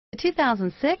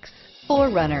2006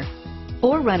 4Runner.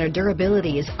 4Runner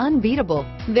durability is unbeatable.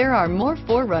 There are more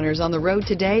 4Runners on the road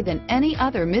today than any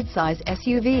other midsize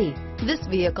SUV. This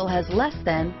vehicle has less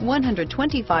than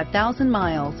 125,000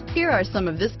 miles. Here are some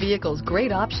of this vehicle's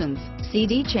great options: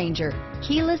 CD changer,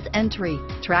 keyless entry,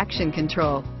 traction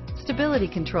control, stability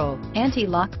control,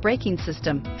 anti-lock braking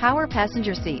system, power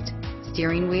passenger seat,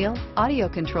 steering wheel audio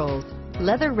controls,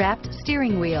 leather-wrapped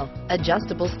steering wheel,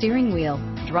 adjustable steering wheel,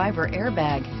 driver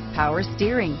airbag, power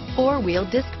steering, four-wheel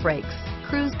disc brakes,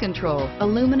 cruise control,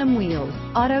 aluminum wheels,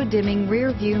 auto-dimming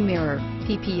rear view mirror,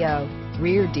 PPO,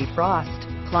 rear defrost,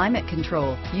 climate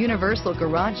control, universal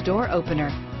garage door opener,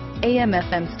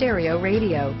 AM/FM stereo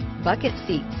radio, bucket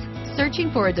seats.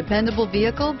 Searching for a dependable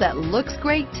vehicle that looks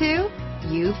great too?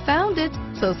 You found it,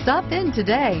 so stop in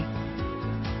today.